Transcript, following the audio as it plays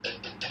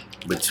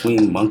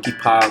Between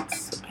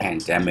monkeypox,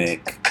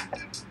 pandemic,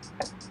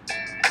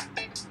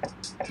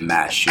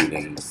 mass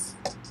shootings,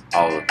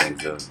 all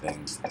the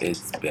things,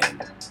 it's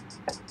been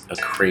a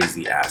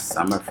crazy ass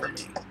summer for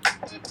me.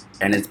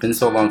 And it's been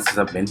so long since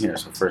I've been here.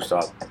 So first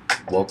off,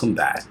 welcome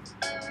back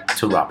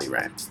to Robbie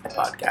Rants, the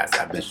podcast.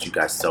 I've missed you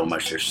guys so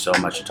much. There's so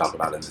much to talk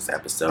about in this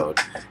episode,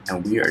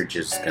 and we are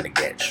just gonna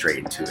get straight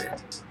into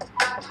it.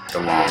 The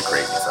long,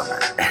 crazy summer,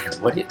 and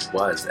what it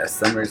was as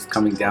summer is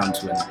coming down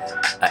to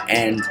an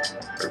end.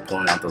 We're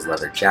pulling out those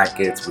leather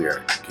jackets. We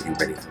are getting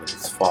ready for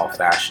this fall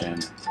fashion.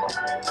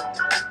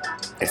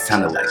 It's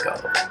time to let go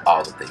of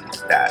all the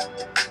things that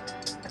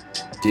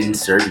didn't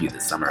serve you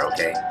this summer,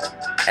 okay?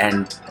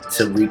 And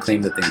to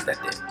reclaim the things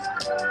that did.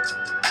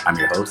 I'm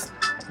your host,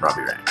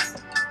 Robbie Rants.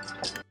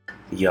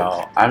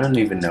 Y'all, I don't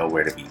even know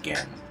where to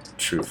begin,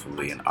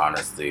 truthfully and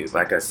honestly.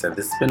 Like I said,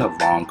 this has been a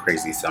long,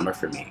 crazy summer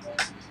for me.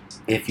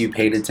 If you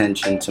paid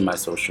attention to my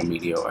social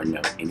media or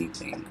know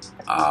anything,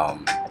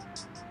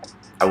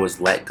 I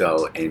was let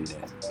go in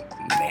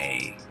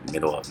May,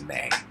 middle of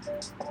May.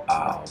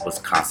 Was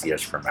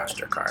concierge for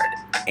MasterCard,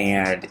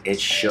 and it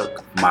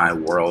shook my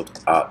world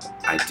up.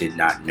 I did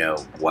not know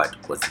what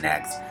was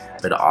next,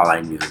 but all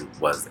I knew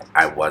was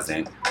I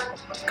wasn't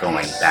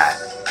going back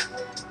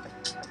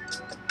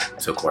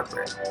to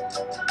corporate.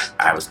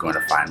 I was going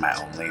to find my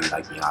own lane,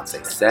 like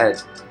Beyonce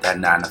said, that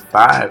 9 to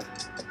 5,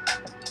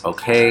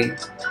 okay,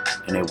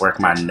 and it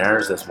worked my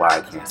nerves. That's why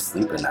I can't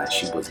sleep at night.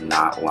 She was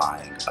not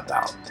lying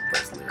about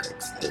those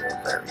lyrics. They were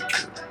very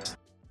true.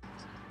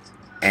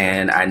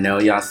 And I know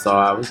y'all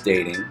saw I was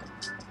dating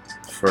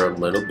for a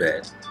little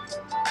bit.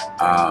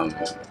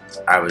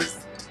 I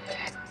was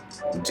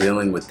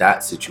dealing with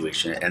that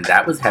situation, and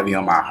that was heavy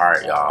on my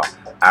heart, y'all.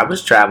 I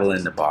was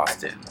traveling to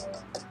Boston.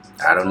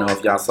 I don't know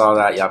if y'all saw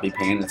that. Y'all be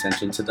paying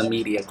attention to the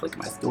media. Click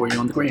my story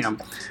on the gram.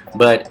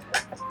 But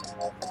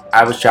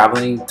I was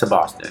traveling to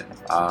Boston.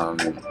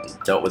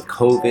 Dealt with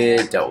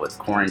COVID, dealt with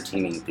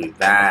quarantining through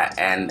that,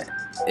 and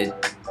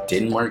it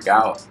didn't work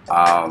out.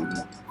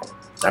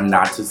 I'm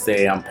not to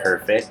say I'm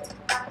perfect,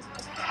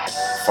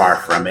 far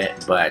from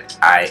it, but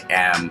I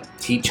am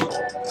teachable.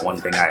 One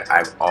thing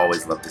I've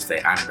always loved to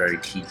say, I'm very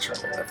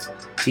teachable.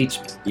 Teach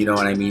me, you know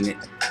what I mean?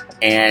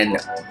 And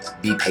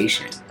be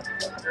patient.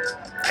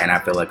 And I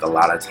feel like a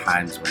lot of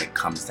times when it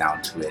comes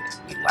down to it,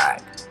 we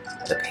lack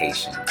the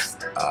patience,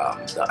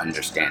 the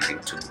understanding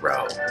to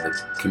grow, the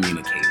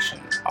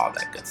communication, all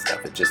that good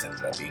stuff. It just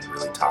ended up being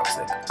really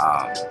toxic.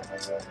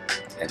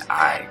 And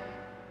I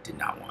did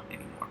not want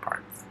any more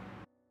parts.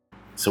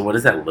 So what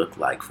does that look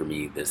like for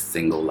me, this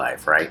single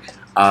life, right?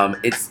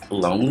 It's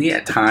lonely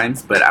at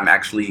times, but I'm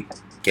actually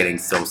getting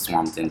so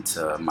swamped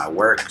into my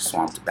work,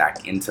 swamped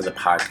back into the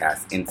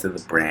podcast, into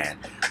the brand.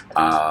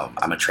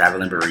 I'm a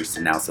traveling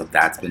barista now, so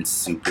that's been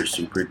super,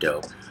 super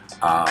dope.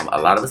 A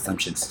lot of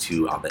assumptions,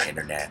 too, on the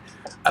internet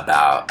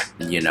about,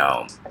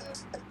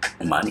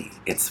 money.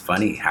 It's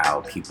funny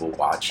how people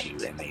watch you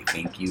and they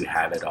think you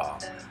have it all.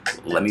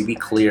 Let me be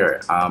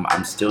clear.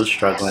 I'm still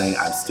struggling.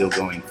 I'm still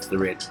going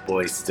through it.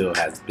 Boy still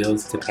has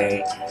bills to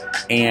pay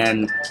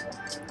and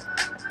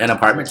an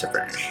apartment to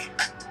furnish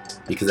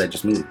because I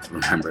just moved,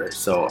 remember?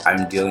 So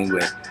I'm dealing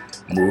with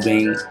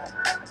moving,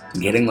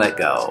 getting let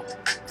go,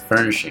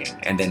 furnishing,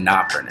 and then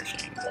not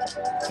furnishing.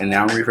 And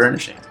now I'm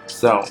refurnishing.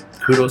 So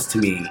kudos to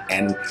me.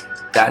 And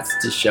that's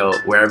to show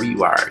wherever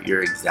you are,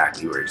 you're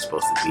exactly where you're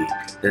supposed to be.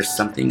 There's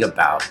something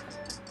about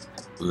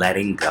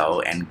letting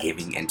go and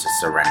giving into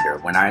surrender.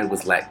 When I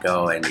was let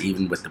go, and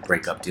even with the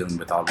breakup, dealing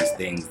with all these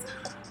things,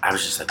 I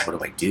was just like, what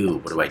do I do?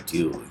 What do I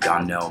do?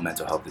 Y'all know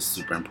mental health is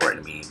super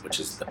important to me,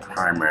 which is the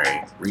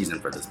primary reason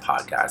for this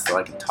podcast, so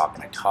I can talk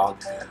my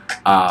talk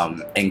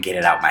and get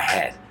it out my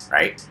head,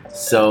 right?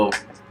 So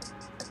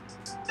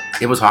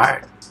it was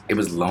hard. It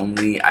was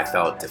lonely. I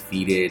felt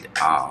defeated,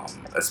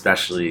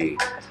 especially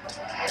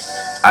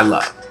I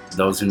love.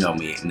 Those who know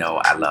me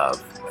know I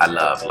love.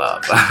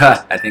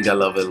 I think I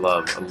love a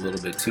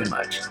little bit too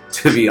much,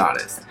 to be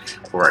honest.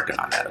 We're working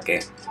on that,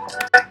 okay?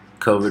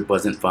 COVID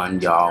wasn't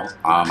fun, y'all.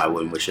 I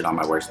wouldn't wish it on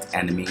my worst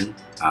enemy.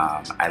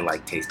 I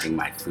like tasting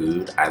my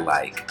food. I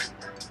like,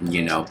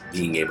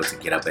 being able to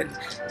get up and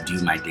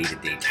do my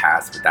day-to-day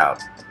tasks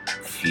without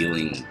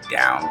feeling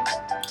down.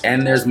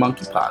 And there's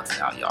monkeypox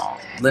now, y'all.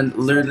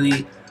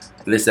 Literally,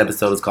 this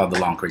episode is called The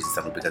Long Crazy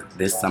Summer because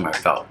this summer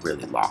felt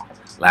really long.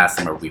 Last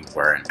summer we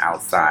weren't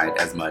outside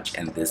as much,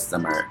 and this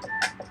summer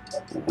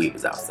we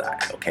was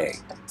outside, okay?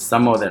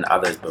 Some more than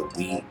others, but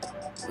we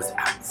was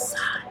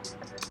outside.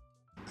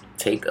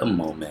 Take a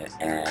moment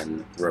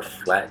and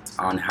reflect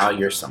on how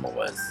your summer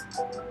was.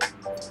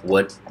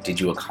 What did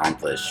you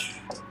accomplish?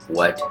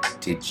 What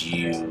did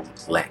you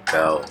let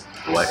go?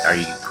 What are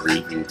you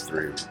grieving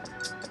through?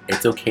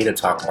 It's okay to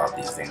talk about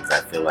these things. I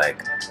feel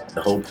like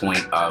the whole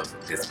point of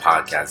this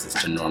podcast is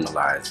to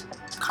normalize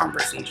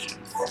conversations,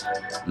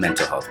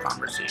 mental health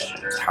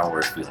conversations, how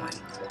we're feeling.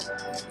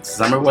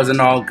 Summer wasn't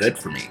all good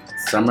for me.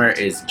 Summer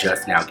is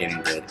just now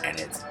getting good and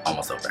it's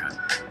almost over.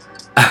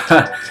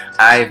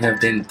 I have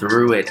been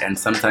through it, and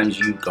sometimes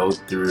you go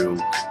through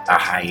a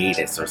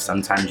hiatus, or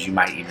sometimes you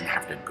might even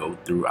have to go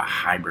through a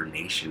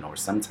hibernation, or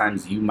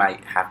sometimes you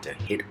might have to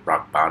hit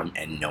rock bottom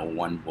and no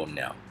one will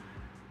know.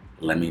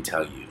 Let me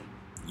tell you,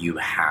 you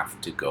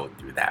have to go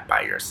through that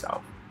by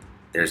yourself.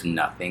 There's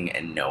nothing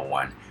and no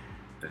one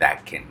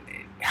that can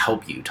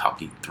help you,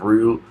 talk you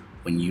through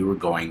when you were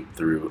going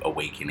through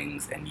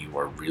awakenings and you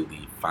are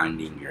really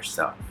finding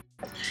yourself.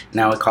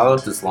 Now, I call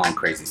it this long,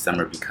 crazy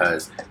summer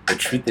because the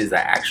truth is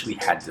I actually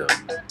had to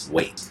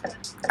wait.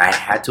 I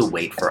had to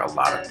wait for a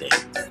lot of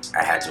things.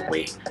 I had to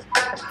wait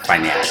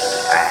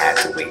financially. I had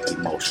to wait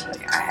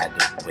emotionally. I had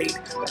to wait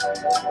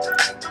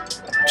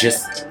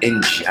just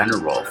in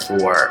general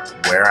for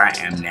where I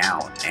am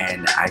now.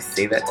 And I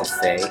say that to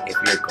say, if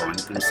you're going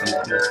through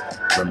something,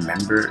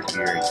 remember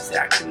you're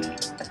exactly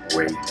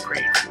where you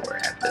prayed for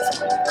at this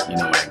moment. You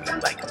know what I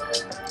mean? Like,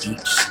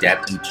 each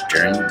step, each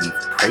journey,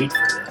 we've prayed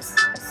for this.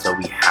 So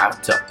we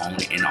have to own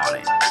in on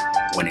it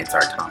when it's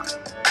our time.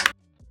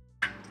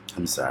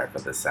 I'm sorry for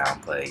the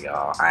sound play,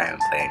 y'all. I am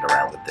playing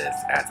around with this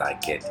as I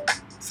get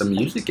some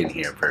music in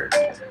here for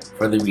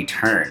the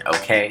return,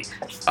 okay?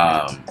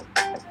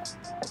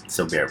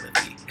 So bear with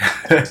me.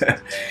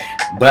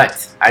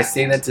 But I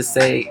say that to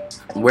say,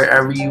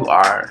 wherever you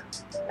are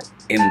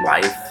in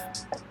life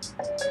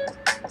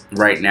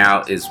right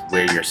now is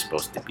where you're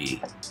supposed to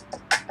be.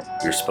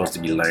 You're supposed to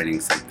be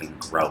learning something,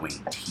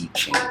 growing,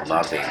 teaching,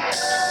 loving.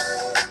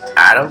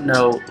 I don't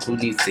know who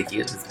needs to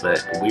hear this,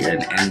 but we're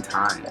in end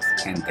times.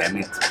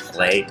 Pandemics,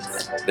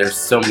 plagues. There's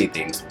so many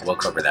things. We'll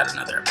cover that in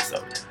another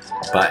episode.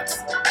 But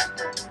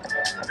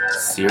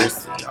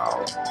seriously,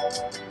 y'all,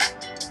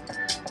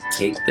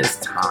 take this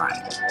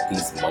time,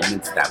 these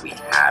moments that we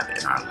have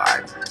in our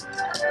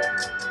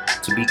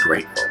life, to be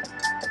grateful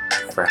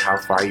for how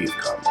far you've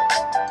come.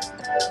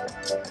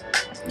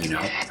 You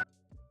know?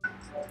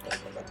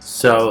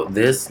 So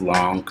this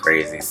long,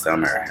 crazy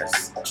summer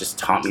has just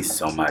taught me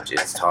so much.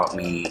 It's taught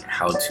me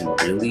how to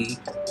really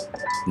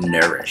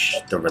nourish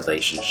the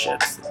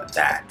relationships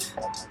that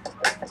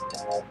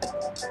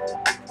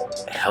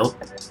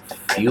help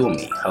fuel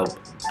me, help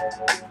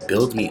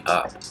build me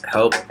up,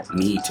 help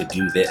me to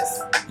do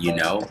this, you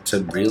know,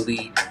 to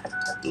really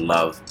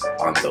love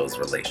on those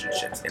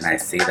relationships. And I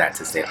say that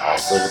to say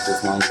also with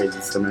this long,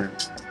 crazy summer,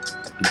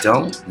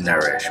 don't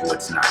nourish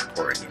what's not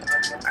pouring into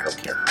you. I don't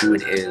care who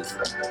it is,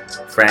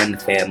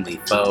 friend, family,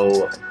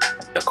 foe,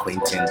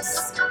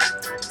 acquaintance,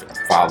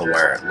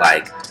 follower.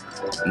 Like,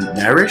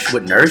 nourish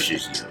what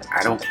nourishes you.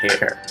 I don't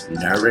care.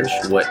 Nourish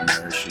what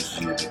nourishes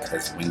you,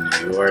 because when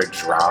you're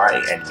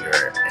dry and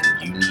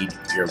you need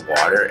your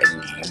water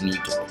and you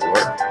need to pour,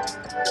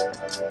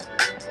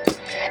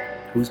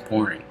 who's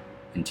pouring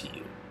into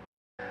you?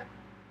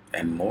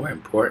 And more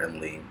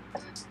importantly,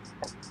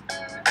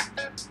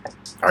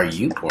 are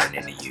you pouring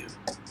into you?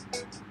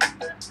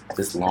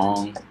 This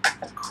long,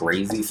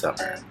 crazy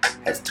summer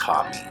has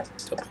taught me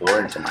to pour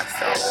into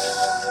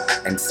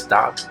myself and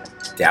stop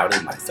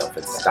doubting myself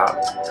and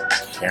stop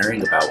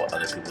caring about what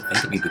other people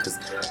think of me, because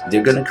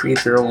they're going to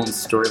create their own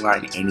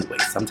storyline anyway.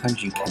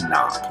 Sometimes you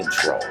cannot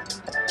control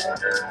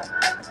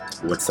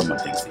what someone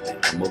thinks of you,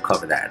 and we'll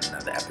cover that in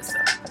another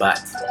episode.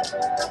 But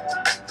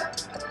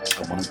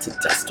I wanted to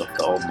dust off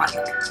the old mic,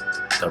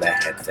 throw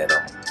that headset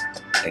on,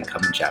 and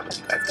come and chat with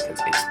you guys, because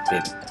it's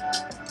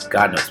been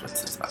God knows when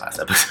since my last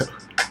episode.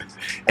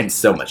 And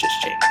so much has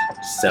changed.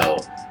 So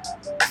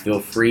feel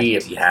free,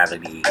 if you have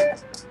any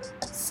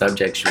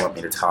subjects you want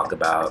me to talk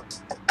about,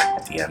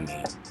 DM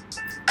me.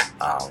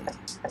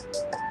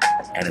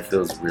 And it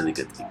feels really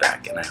good to be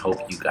back. And I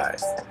hope you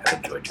guys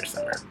have enjoyed your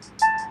summer.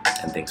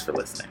 And thanks for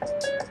listening.